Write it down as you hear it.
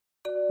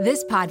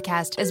This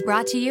podcast is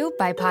brought to you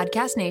by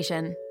Podcast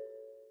Nation.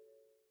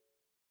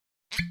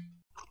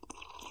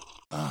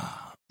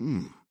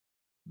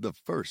 The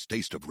first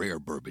taste of rare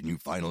bourbon you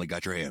finally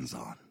got your hands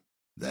on.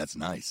 That's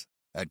nice.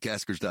 At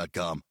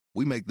Caskers.com,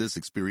 we make this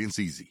experience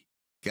easy.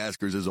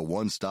 Caskers is a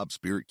one-stop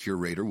spirit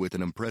curator with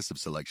an impressive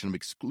selection of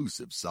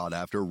exclusive,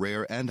 sought-after,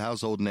 rare, and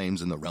household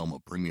names in the realm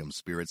of premium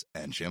spirits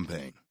and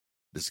champagne.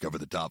 Discover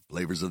the top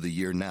flavors of the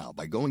year now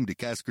by going to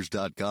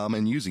Caskers.com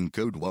and using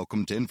code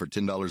WELCOME10 for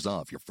 $10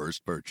 off your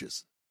first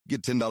purchase.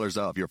 Get $10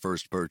 off your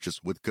first purchase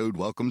with code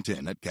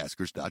WELCOME10 at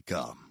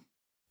Caskers.com.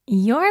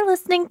 You're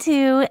listening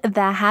to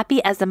the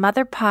Happy as a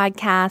Mother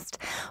podcast.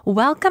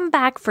 Welcome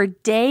back for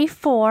day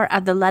 4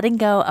 of the Letting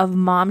Go of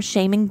Mom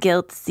Shame and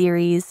Guilt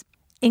series.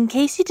 In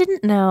case you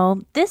didn't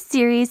know, this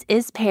series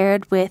is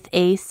paired with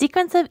a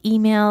sequence of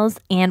emails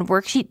and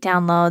worksheet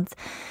downloads,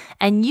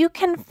 and you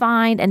can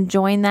find and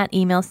join that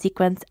email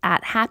sequence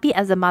at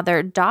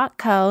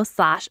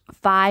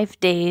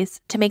happyasamother.co/5days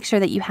to make sure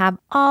that you have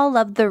all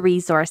of the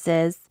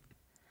resources.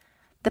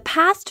 The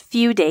past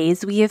few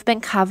days, we have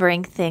been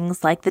covering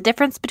things like the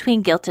difference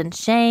between guilt and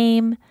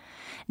shame,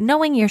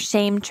 knowing your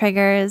shame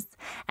triggers,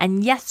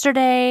 and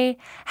yesterday,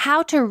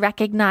 how to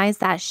recognize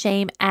that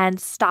shame and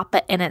stop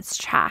it in its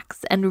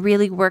tracks and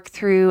really work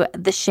through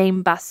the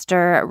Shame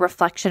Buster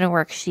reflection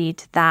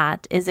worksheet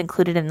that is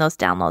included in those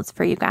downloads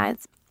for you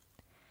guys.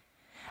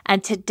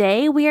 And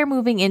today we are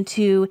moving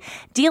into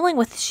dealing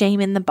with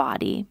shame in the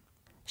body.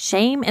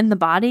 Shame in the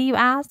body, you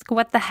ask?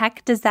 What the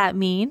heck does that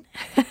mean?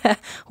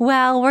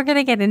 Well, we're going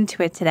to get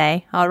into it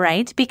today, all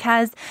right?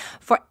 Because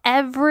for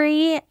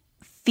every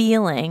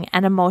feeling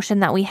and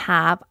emotion that we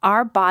have,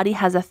 our body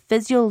has a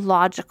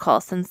physiological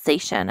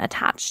sensation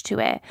attached to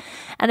it.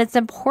 And it's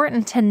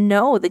important to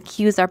know the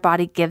cues our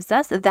body gives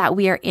us that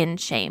we are in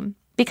shame,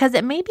 because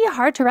it may be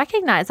hard to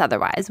recognize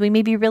otherwise. We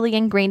may be really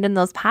ingrained in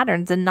those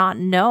patterns and not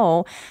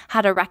know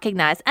how to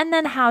recognize and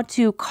then how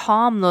to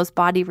calm those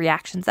body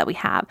reactions that we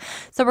have.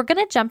 So we're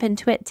going to jump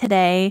into it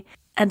today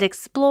and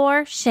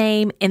explore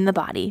shame in the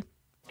body.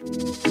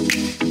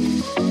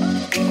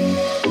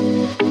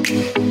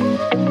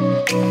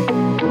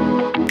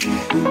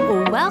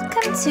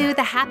 Welcome to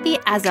the Happy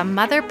as a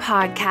Mother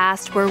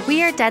podcast, where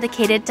we are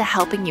dedicated to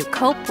helping you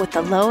cope with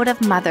the load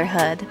of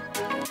motherhood.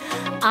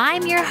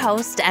 I'm your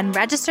host and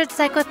registered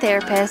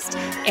psychotherapist,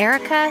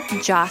 Erica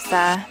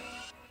Jossa.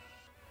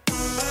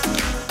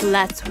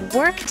 Let's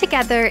work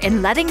together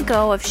in letting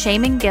go of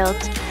shame and guilt,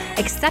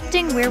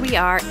 accepting where we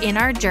are in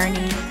our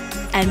journey,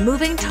 and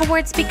moving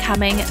towards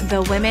becoming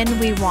the women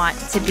we want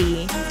to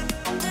be.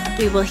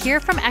 We will hear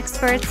from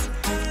experts,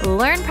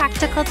 learn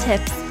practical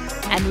tips,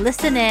 and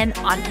listen in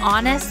on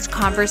honest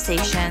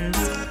conversations.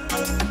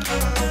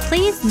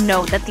 Please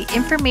note that the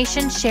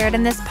information shared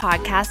in this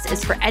podcast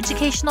is for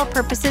educational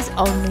purposes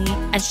only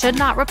and should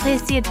not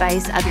replace the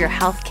advice of your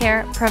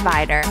healthcare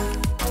provider.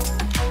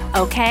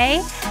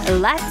 Okay,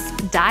 let's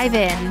dive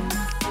in.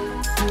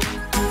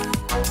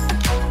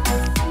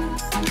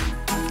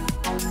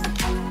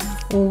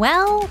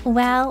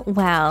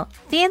 Well.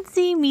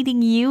 Fancy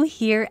meeting you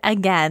here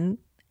again.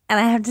 And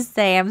I have to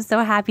say, I'm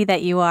so happy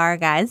that you are,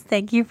 guys.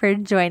 Thank you for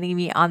joining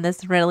me on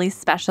this really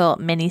special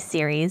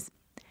mini-series.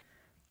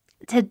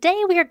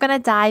 Today, we are going to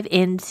dive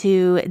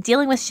into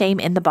dealing with shame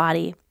in the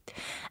body.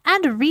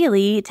 And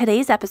really,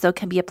 today's episode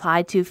can be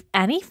applied to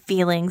any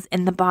feelings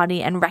in the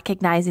body and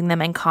recognizing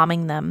them and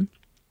calming them.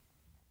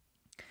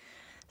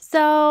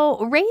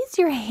 So raise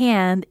your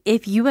hand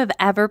if you have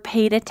ever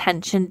paid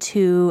attention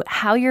to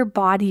how your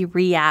body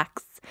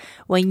reacts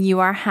when you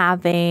are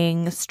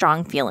having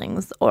strong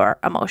feelings or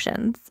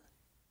emotions.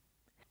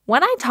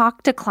 When I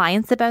talk to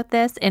clients about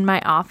this in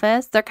my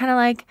office, they're kind of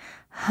like,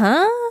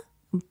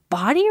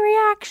 body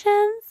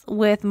reactions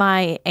with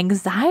my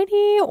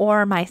anxiety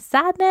or my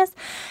sadness?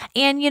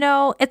 And,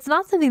 it's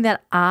not something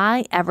that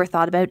I ever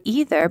thought about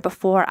either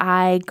before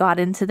I got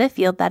into the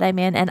field that I'm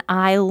in, and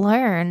I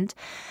learned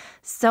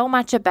so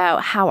much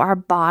about how our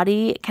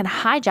body can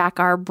hijack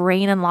our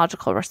brain and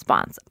logical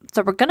response.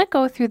 So we're going to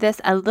go through this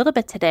a little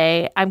bit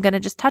today. I'm going to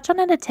just touch on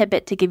it a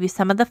tidbit to give you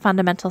some of the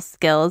fundamental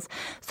skills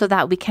so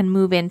that we can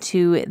move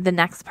into the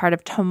next part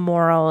of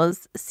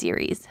tomorrow's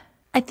series.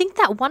 I think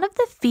that one of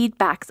the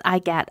feedbacks I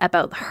get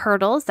about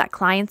hurdles that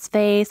clients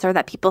face or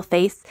that people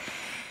face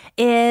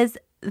is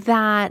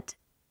that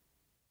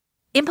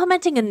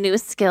implementing a new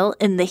skill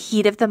in the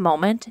heat of the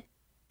moment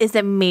is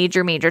a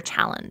major, major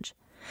challenge.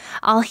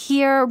 I'll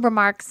hear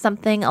remarks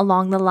something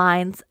along the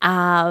lines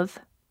of,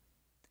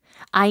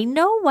 I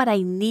know what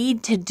I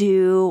need to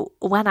do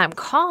when I'm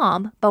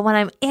calm, but when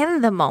I'm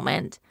in the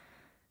moment,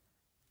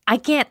 I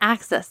can't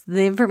access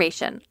the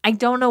information. I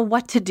don't know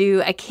what to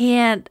do. I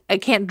can't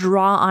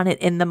draw on it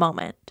in the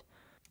moment.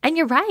 And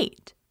you're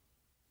right.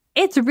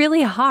 It's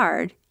really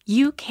hard.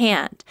 You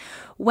can't.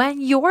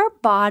 When your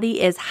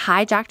body is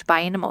hijacked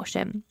by an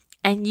emotion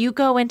and you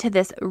go into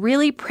this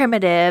really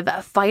primitive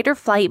fight or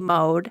flight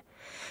mode,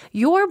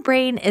 your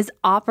brain is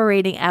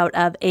operating out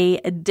of a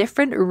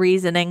different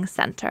reasoning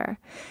center.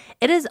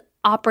 It is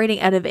operating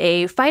out of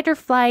a fight or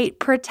flight,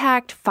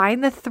 protect,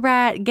 find the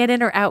threat, get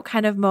in or out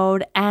kind of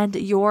mode, and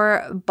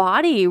your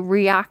body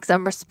reacts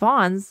and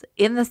responds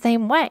in the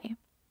same way.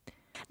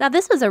 Now,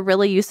 this was a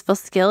really useful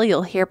skill.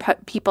 You'll hear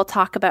people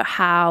talk about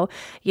how,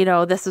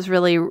 this was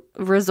really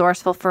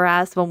resourceful for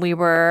us when we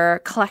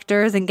were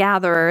collectors and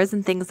gatherers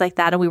and things like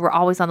that, and we were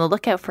always on the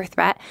lookout for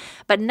threat.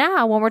 But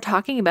now when we're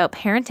talking about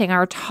parenting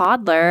our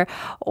toddler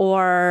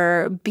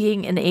or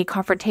being in a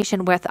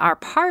confrontation with our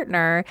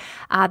partner,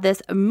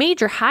 this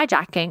major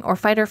hijacking or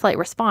fight or flight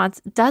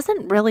response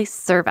doesn't really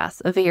serve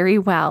us very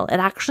well. It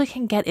actually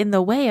can get in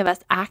the way of us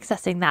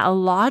accessing that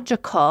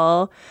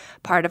logical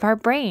part of our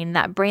brain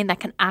that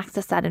can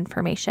access that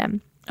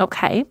information.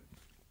 Okay.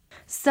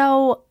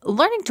 So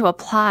learning to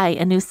apply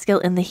a new skill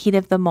in the heat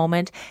of the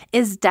moment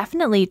is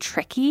definitely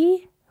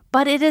tricky,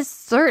 but it is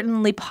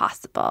certainly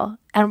possible.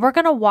 And we're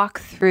going to walk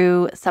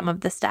through some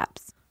of the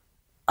steps.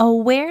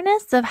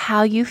 Awareness of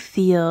how you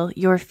feel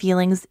your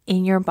feelings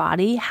in your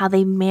body, how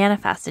they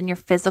manifest in your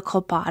physical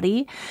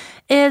body,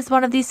 is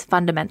one of these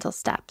fundamental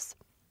steps.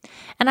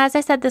 And as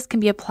I said, this can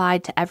be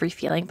applied to every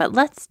feeling, but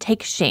let's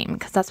take shame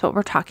because that's what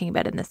we're talking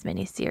about in this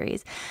mini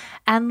series.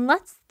 And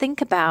let's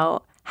think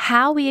about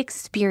how we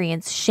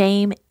experience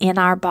shame in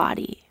our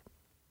body.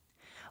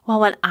 Well,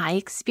 when I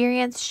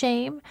experience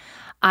shame,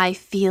 I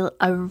feel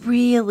a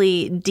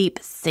really deep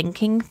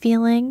sinking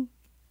feeling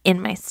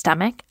in my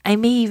stomach. I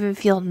may even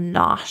feel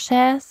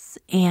nauseous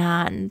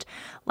and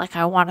like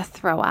I want to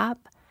throw up.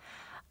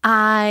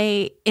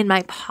 In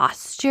my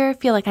posture,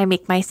 feel like I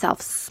make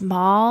myself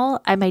small.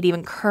 I might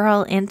even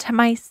curl into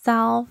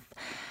myself.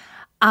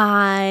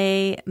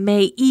 I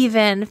may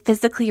even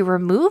physically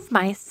remove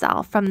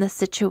myself from the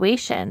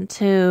situation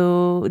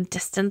to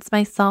distance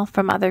myself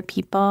from other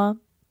people.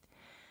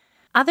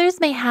 Others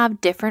may have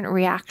different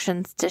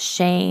reactions to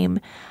shame.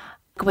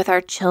 With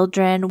our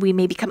children, we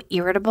may become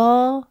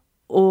irritable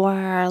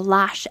or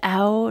lash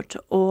out,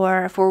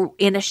 or if we're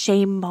in a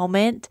shame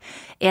moment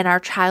and our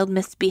child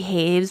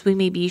misbehaves, we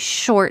may be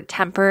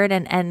short-tempered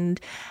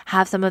and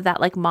have some of that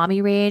like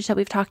mommy rage that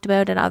we've talked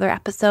about in other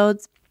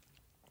episodes.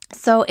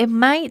 So it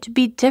might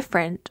be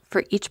different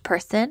for each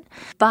person,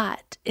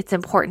 but it's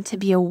important to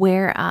be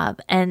aware of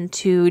and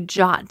to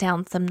jot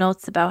down some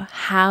notes about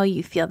how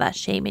you feel that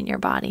shame in your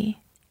body.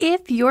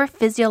 If your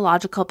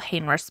physiological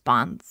pain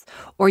response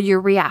or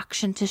your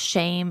reaction to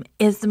shame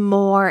is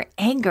more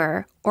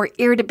anger or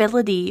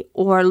irritability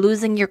or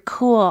losing your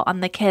cool on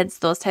the kids,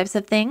 those types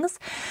of things,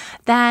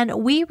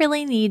 then we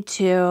really need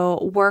to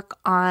work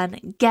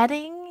on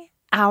getting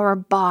our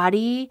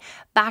body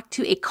back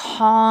to a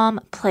calm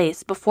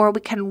place before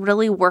we can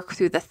really work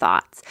through the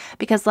thoughts.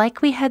 Because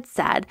like we had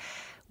said,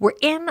 we're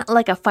in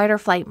like a fight or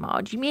flight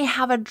mode. You may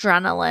have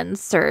adrenaline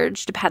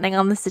surge depending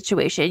on the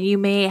situation. You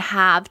may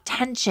have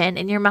tension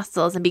in your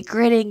muscles and be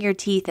gritting your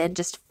teeth and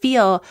just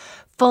feel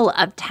full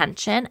of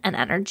tension and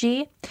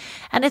energy.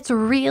 And it's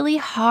really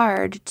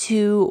hard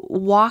to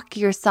walk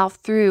yourself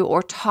through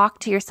or talk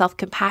to yourself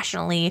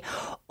compassionately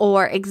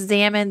or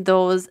examine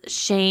those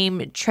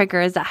shame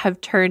triggers that have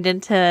turned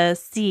into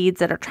seeds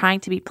that are trying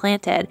to be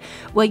planted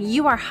when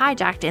you are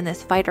hijacked in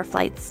this fight or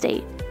flight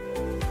state.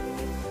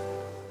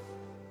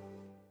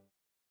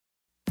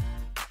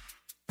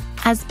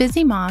 As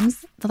busy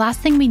moms, the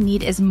last thing we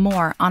need is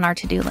more on our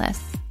to-do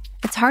list.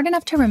 It's hard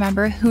enough to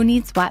remember who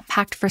needs what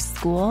packed for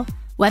school,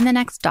 when the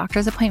next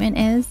doctor's appointment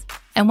is,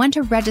 and when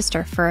to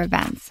register for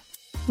events,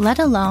 let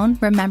alone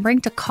remembering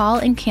to call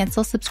and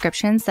cancel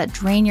subscriptions that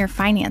drain your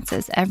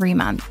finances every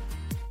month.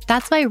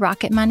 That's why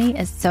Rocket Money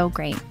is so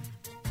great.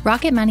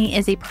 Rocket Money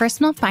is a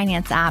personal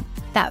finance app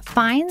that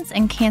finds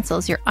and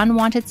cancels your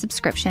unwanted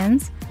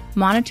subscriptions,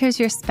 monitors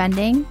your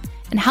spending,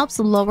 and helps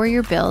lower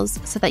your bills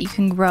so that you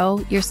can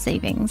grow your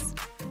savings.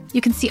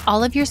 You can see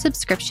all of your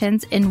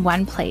subscriptions in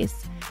one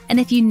place. And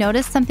if you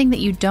notice something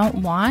that you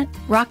don't want,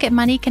 Rocket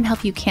Money can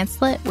help you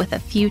cancel it with a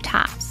few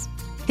taps.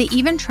 They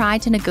even try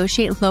to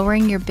negotiate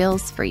lowering your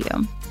bills for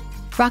you.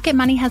 Rocket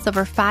Money has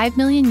over 5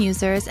 million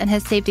users and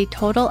has saved a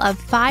total of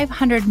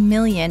 $500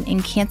 million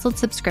in canceled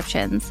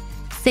subscriptions,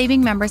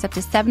 saving members up to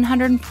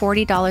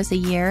 $740 a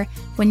year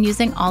when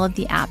using all of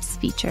the app's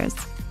features.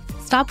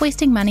 Stop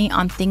wasting money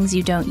on things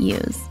you don't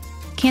use.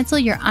 Cancel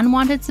your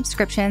unwanted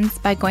subscriptions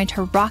by going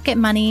to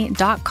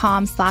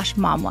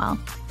rocketmoney.com/momwell.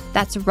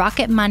 That's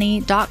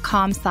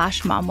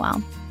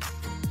rocketmoney.com/momwell.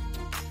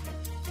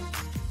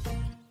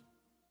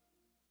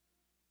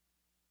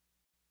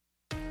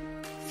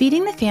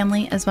 Feeding the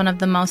family is one of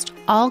the most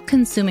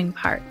all-consuming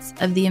parts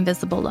of the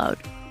invisible load.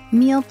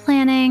 Meal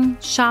planning,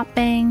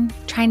 shopping,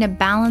 trying to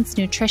balance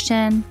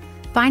nutrition,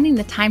 finding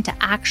the time to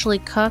actually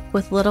cook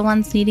with little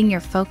ones needing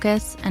your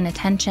focus and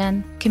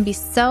attention can be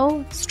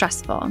so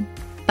stressful.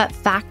 But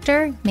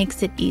Factor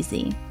makes it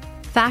easy.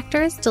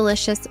 Factor's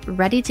delicious,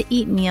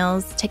 ready-to-eat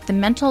meals take the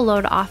mental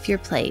load off your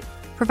plate,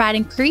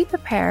 providing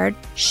pre-prepared,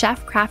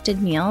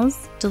 chef-crafted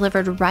meals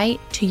delivered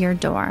right to your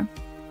door.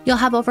 You'll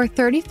have over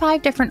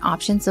 35 different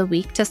options a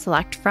week to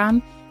select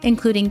from,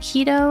 including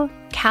keto,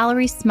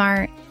 calorie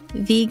smart,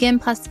 vegan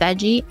plus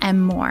veggie,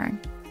 and more.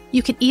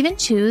 You can even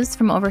choose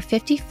from over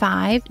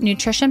 55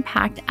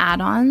 nutrition-packed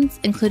add-ons,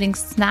 including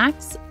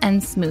snacks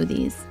and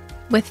smoothies.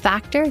 With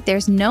Factor,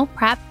 there's no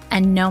prep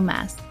and no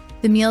mess.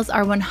 The meals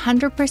are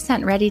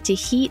 100% ready to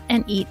heat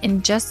and eat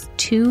in just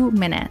 2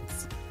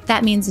 minutes.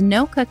 That means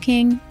no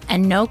cooking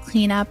and no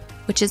cleanup,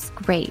 which is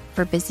great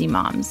for busy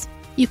moms.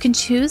 You can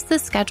choose the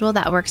schedule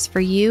that works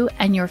for you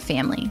and your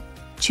family,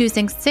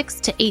 choosing 6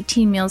 to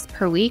 18 meals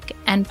per week,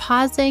 and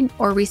pausing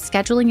or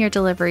rescheduling your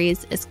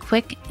deliveries is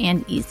quick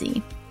and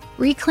easy.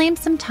 Reclaim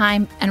some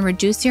time and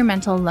reduce your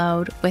mental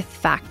load with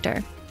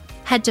Factor.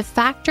 Head to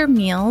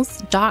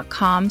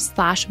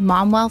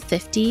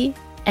factormeals.com/momwell50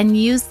 and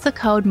use the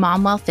code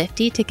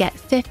MOMWELL50 to get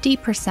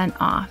 50%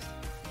 off.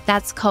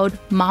 That's code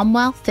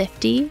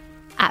MOMWELL50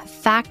 at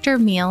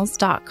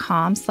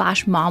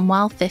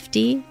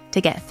factormeals.com/momwell50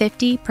 to get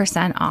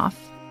 50% off.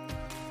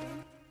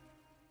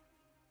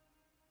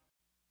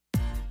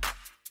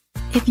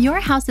 If your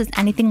house is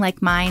anything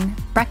like mine,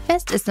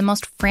 breakfast is the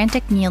most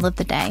frantic meal of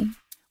the day.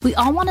 We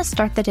all want to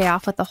start the day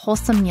off with a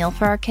wholesome meal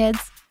for our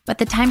kids, but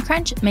the time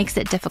crunch makes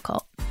it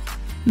difficult.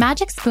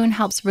 Magic Spoon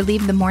helps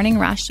relieve the morning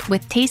rush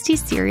with tasty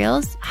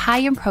cereals high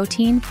in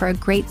protein for a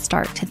great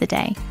start to the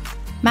day.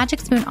 Magic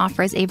Spoon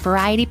offers a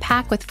variety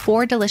pack with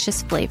 4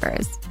 delicious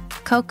flavors: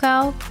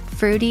 cocoa,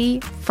 fruity,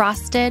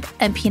 frosted,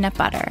 and peanut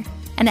butter.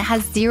 And it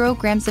has 0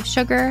 grams of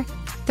sugar,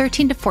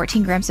 13 to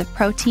 14 grams of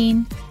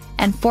protein,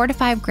 and 4 to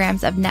 5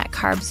 grams of net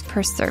carbs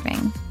per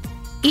serving.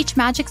 Each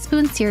Magic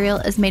Spoon cereal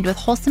is made with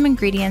wholesome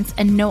ingredients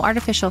and no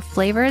artificial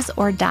flavors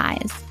or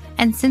dyes.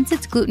 And since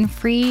it's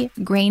gluten-free,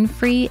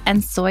 grain-free,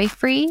 and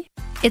soy-free,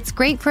 it's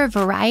great for a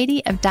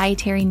variety of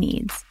dietary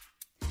needs.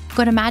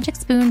 Go to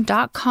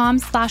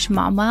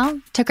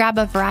magicspoon.com/momwell to grab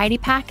a variety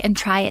pack and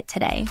try it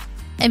today.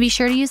 And be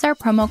sure to use our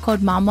promo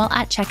code MOMWELL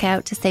at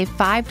checkout to save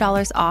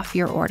 $5 off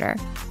your order.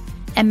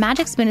 And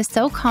Magic Spoon is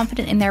so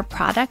confident in their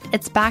product,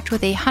 it's backed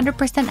with a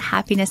 100%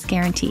 happiness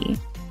guarantee.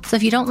 So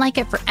if you don't like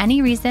it for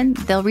any reason,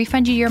 they'll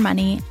refund you your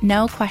money,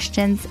 no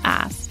questions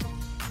asked.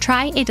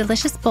 Try a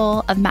delicious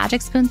bowl of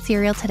Magic Spoon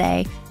cereal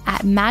today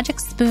at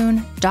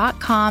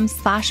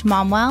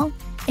magicspoon.com/momwell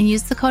and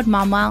use the code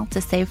MOMWELL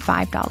to save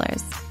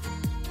 $5.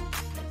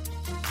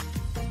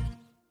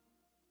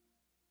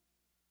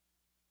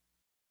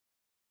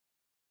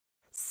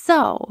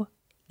 So,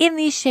 in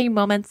these shame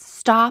moments,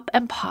 stop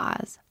and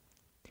pause.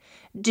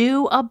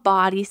 Do a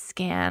body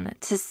scan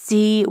to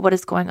see what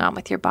is going on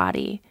with your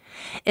body.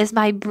 Is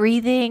my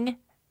breathing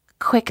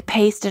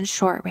quick-paced and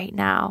short right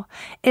now?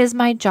 Is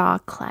my jaw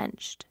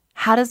clenched?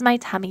 How does my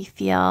tummy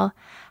feel?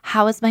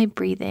 How is my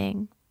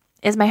breathing?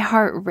 Is my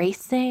heart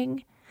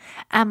racing?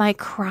 Am I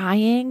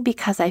crying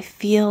because I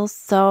feel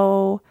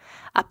so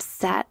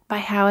upset by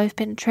how I've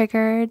been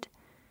triggered?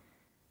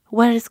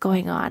 What is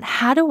going on?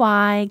 How do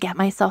I get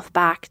myself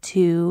back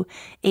to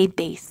a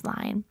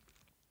baseline?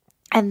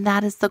 And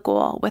that is the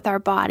goal with our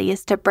body,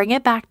 is to bring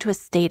it back to a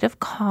state of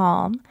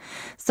calm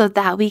so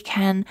that we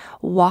can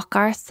walk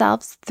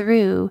ourselves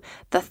through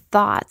the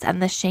thoughts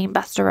and the shame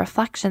buster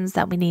reflections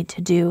that we need to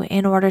do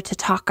in order to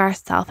talk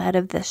ourselves out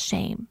of this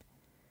shame.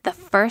 The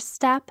first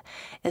step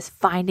is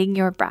finding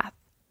your breath.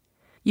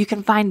 You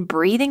can find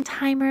breathing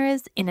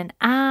timers in an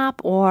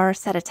app or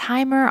set a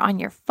timer on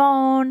your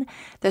phone.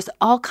 There's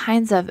all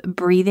kinds of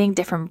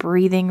different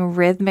breathing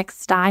rhythmic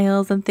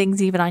styles and things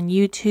even on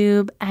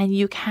YouTube, and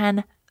you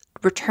can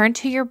return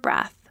to your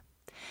breath.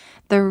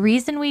 The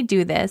reason we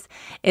do this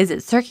is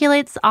it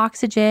circulates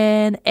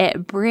oxygen,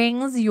 it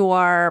brings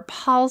your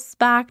pulse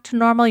back to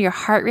normal, your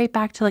heart rate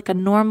back to like a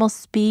normal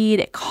speed,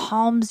 it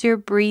calms your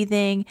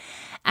breathing,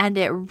 and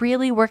it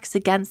really works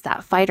against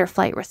that fight or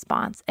flight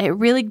response. It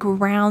really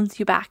grounds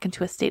you back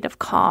into a state of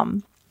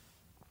calm.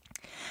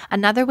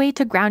 Another way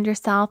to ground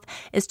yourself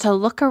is to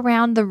look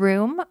around the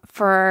room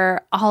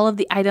for all of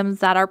the items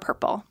that are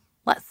purple.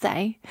 Let's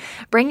say,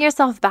 bring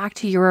yourself back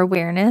to your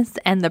awareness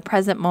and the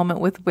present moment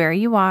with where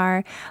you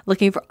are,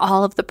 looking for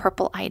all of the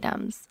purple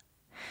items.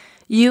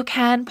 You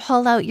can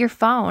pull out your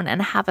phone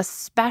and have a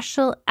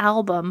special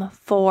album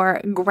for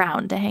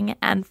grounding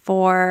and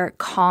for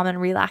calm and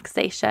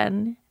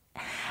relaxation.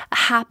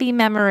 Happy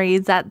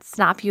memories that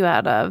snap you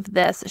out of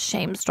this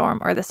shame storm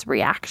or this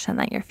reaction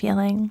that you're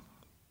feeling.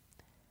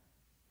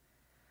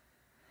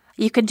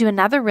 You can do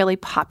another really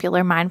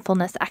popular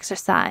mindfulness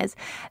exercise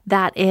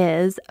that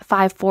is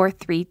 5, 4,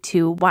 3,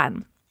 2,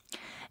 1.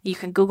 You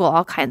can Google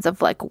all kinds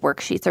of like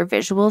worksheets or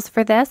visuals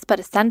for this, but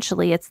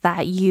essentially it's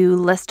that you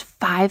list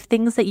 5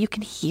 things that you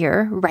can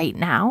hear right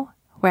now,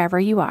 wherever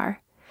you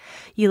are.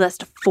 You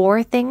list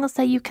 4 things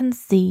that you can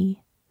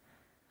see,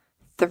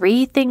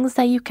 3 things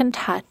that you can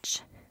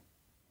touch,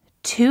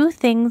 2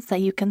 things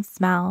that you can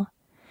smell,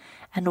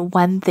 and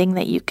 1 thing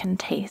that you can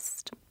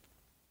taste.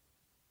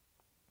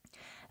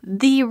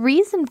 The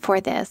reason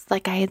for this,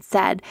 like I had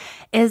said,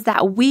 is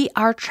that we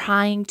are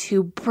trying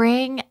to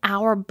bring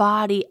our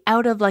body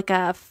out of like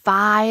a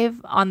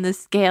 5 on the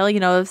scale,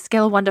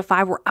 scale of 1 to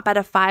 5. We're up at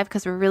a 5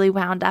 because we're really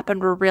wound up and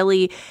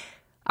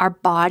Our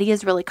body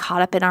is really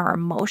caught up in our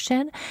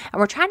emotion, and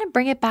we're trying to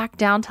bring it back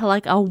down to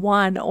like a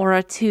 1 or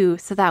a 2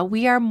 so that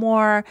we are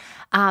more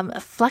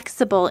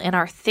flexible in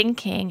our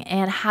thinking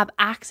and have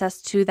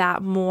access to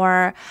that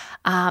more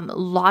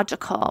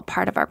logical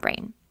part of our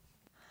brain.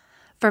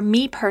 For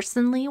me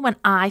personally, when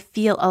I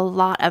feel a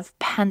lot of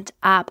pent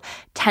up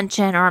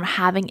tension or I'm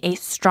having a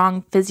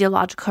strong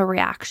physiological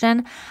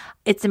reaction,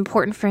 it's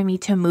important for me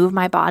to move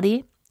my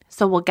body.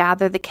 So we'll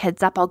gather the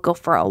kids up. I'll go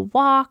for a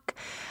walk.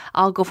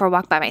 I'll go for a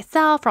walk by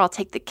myself, or I'll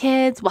take the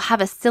kids. We'll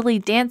have a silly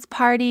dance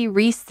party,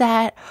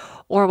 reset,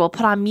 or we'll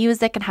put on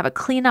music and have a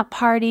cleanup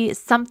party,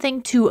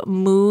 something to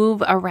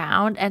move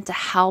around and to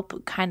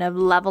help kind of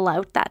level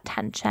out that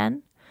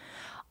tension.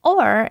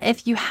 Or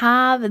if you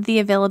have the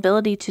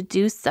availability to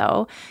do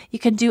so, you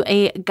can do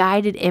a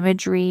guided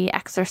imagery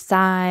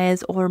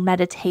exercise or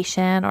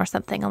meditation or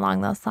something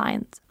along those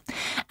lines.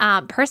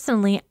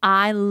 Personally,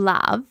 I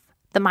love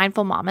the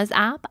Mindful Mamas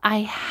app.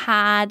 I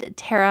had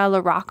Tara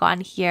LaRock on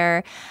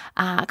here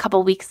a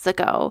couple weeks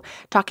ago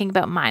talking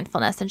about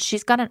mindfulness, and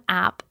she's got an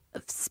app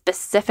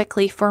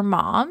specifically for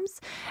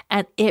moms,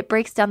 and it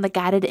breaks down the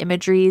guided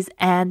imageries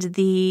and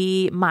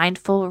the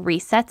mindful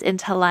resets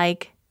into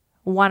like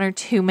 1 or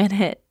 2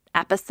 minute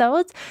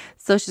episodes.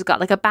 So she's got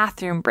like a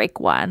bathroom break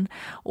one,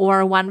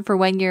 or one for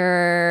when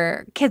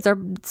your kids are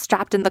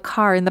strapped in the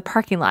car in the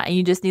parking lot and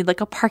you just need like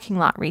a parking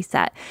lot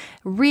reset.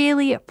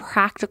 Really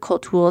practical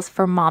tools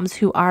for moms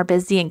who are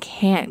busy and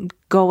can't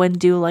go and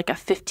do like a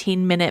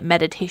 15-minute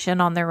meditation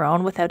on their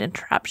own without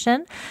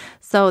interruption.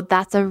 So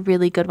that's a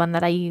really good one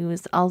that I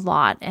use a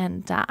lot,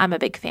 and I'm a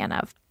big fan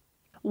of.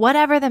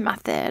 Whatever the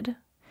method,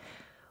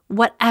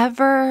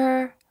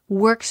 whatever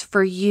works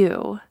for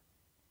you,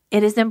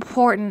 it is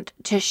important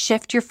to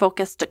shift your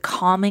focus to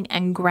calming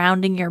and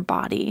grounding your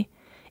body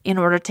in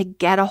order to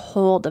get a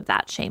hold of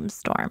that shame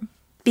storm.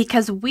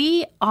 Because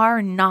we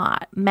are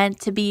not meant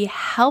to be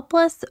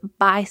helpless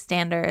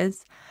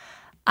bystanders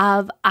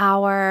of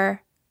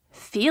our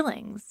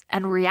feelings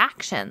and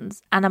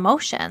reactions and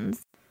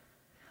emotions.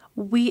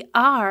 We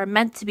are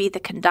meant to be the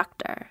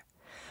conductor.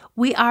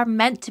 We are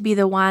meant to be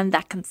the one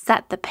that can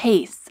set the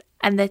pace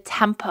and the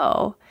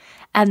tempo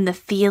and the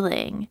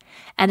feeling.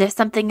 And if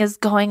something is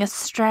going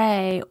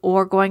astray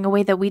or going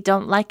away that we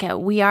don't like it,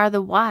 we are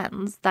the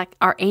ones that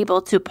are able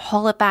to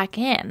pull it back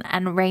in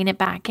and rein it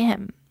back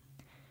in.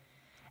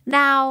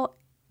 Now,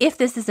 if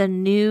this is a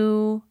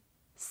new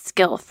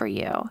skill for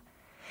you,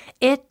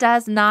 it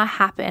does not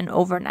happen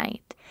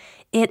overnight.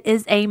 It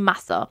is a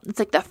muscle. It's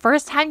like the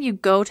first time you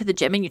go to the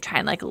gym and you try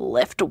and like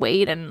lift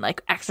weight and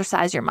like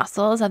exercise your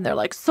muscles, and they're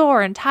like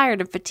sore and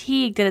tired and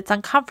fatigued and it's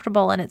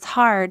uncomfortable and it's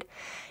hard.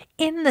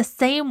 In the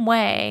same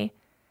way,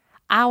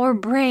 our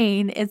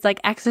brain is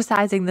like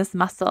exercising this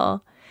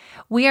muscle.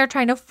 We are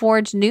trying to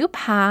forge new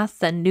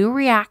paths and new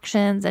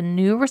reactions and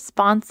new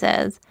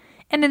responses.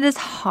 And it is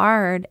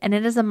hard, and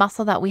it is a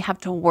muscle that we have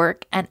to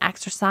work and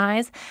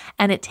exercise,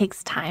 and it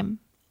takes time.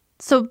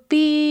 So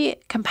be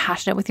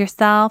compassionate with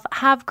yourself,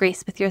 have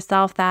grace with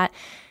yourself that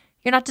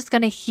you're not just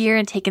going to hear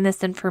and take in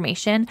this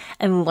information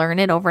and learn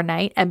it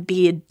overnight and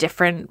be a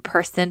different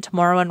person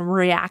tomorrow and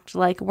react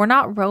like we're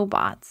not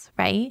robots,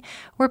 right?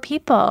 We're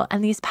people,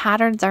 and these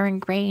patterns are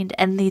ingrained,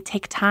 and they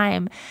take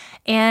time,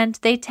 and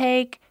they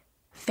take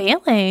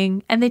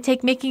failing, and they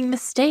take making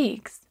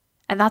mistakes,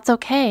 and that's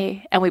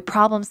okay. And we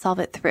problem solve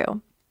it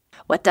through.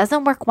 What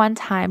doesn't work one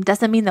time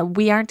doesn't mean that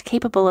we aren't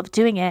capable of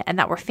doing it and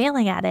that we're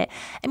failing at it.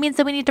 It means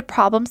that we need to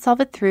problem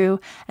solve it through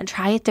and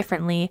try it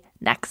differently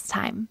next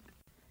time.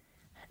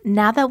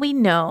 Now that we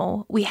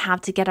know we have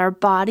to get our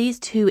bodies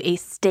to a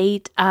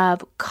state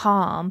of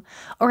calm,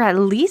 or at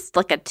least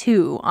like a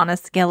 2 on a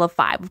scale of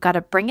 5, we've got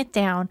to bring it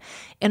down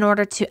in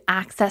order to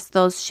access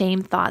those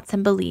shame thoughts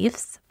and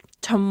beliefs.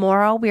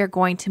 Tomorrow, we are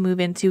going to move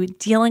into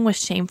dealing with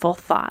shameful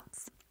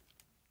thoughts.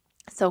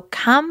 So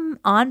come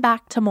on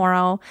back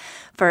tomorrow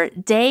for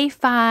day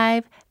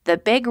 5, the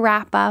big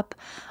wrap up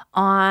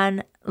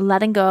on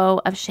letting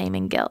go of shame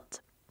and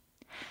guilt.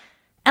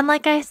 And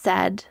like I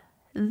said,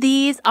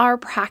 these are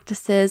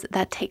practices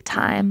that take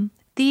time.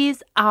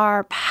 These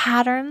are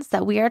patterns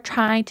that we are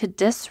trying to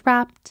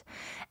disrupt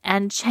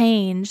and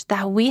change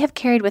that we have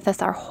carried with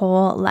us our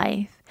whole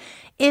life.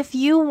 If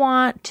you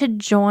want to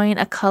join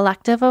a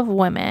collective of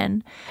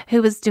women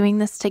who is doing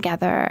this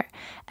together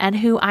and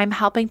who I'm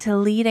helping to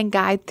lead and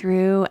guide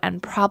through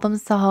and problem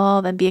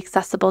solve and be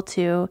accessible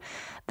to,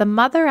 the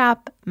Mother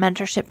Up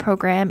Mentorship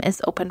Program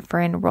is open for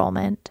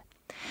enrollment.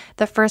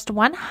 The first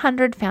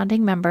 100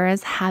 founding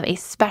members have a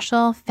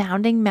special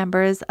founding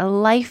members a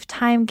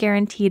lifetime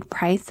guaranteed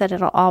price that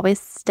it'll always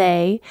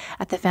stay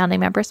at the founding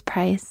members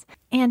price.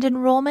 And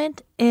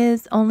enrollment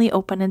is only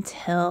open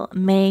until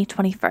May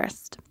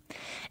 21st.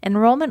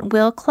 Enrollment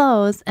will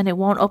close and it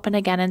won't open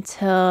again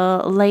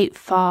until late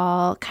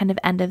fall, kind of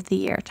end of the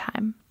year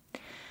time.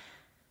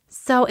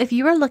 So if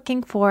you are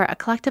looking for a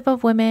collective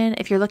of women,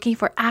 if you're looking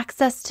for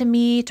access to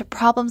me, to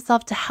problem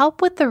solve, to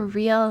help with the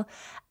real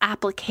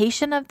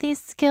application of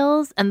these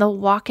skills and the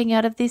walking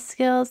out of these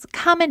skills,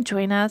 come and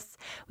join us.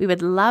 We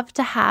would love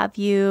to have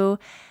you.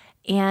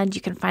 And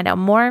you can find out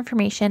more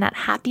information at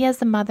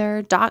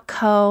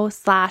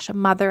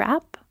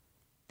happyasamother.co/motherup.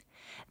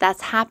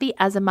 That's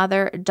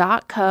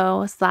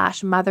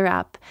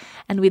happyasamother.co/motherup.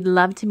 And we'd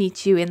love to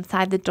meet you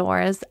inside the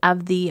doors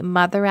of the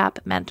Mother Up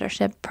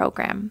Mentorship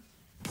Program.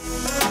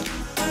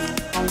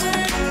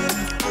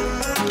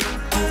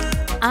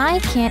 I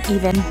can't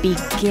even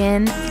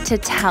begin to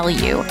tell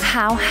you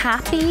how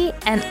happy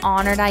and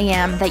honored I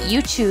am that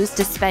you choose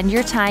to spend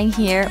your time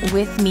here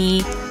with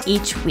me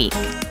each week.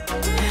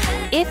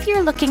 If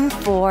you're looking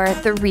for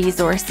the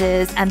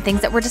resources and things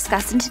that were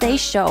discussed in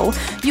today's show,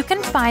 you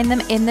can find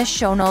them in the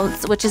show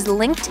notes, which is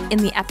linked in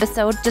the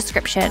episode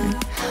description.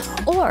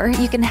 Or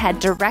you can head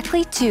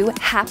directly to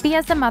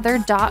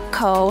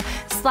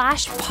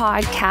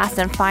happyasamother.co/podcast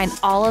and find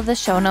all of the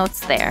show notes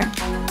there.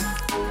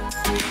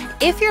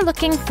 If you're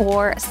looking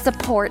for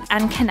support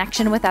and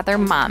connection with other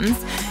moms,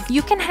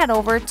 you can head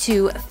over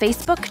to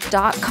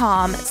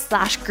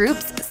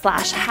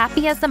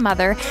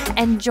facebook.com/groups/happyasamother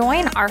and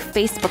join our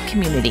Facebook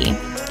community.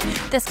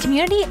 This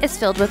community is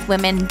filled with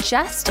women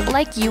just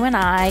like you and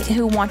I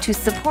who want to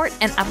support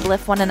and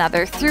uplift one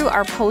another through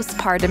our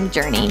postpartum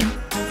journey.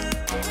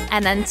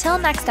 And until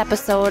next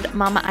episode,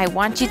 Mama, I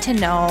want you to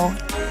know,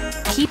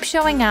 keep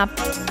showing up.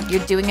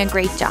 You're doing a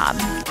great job.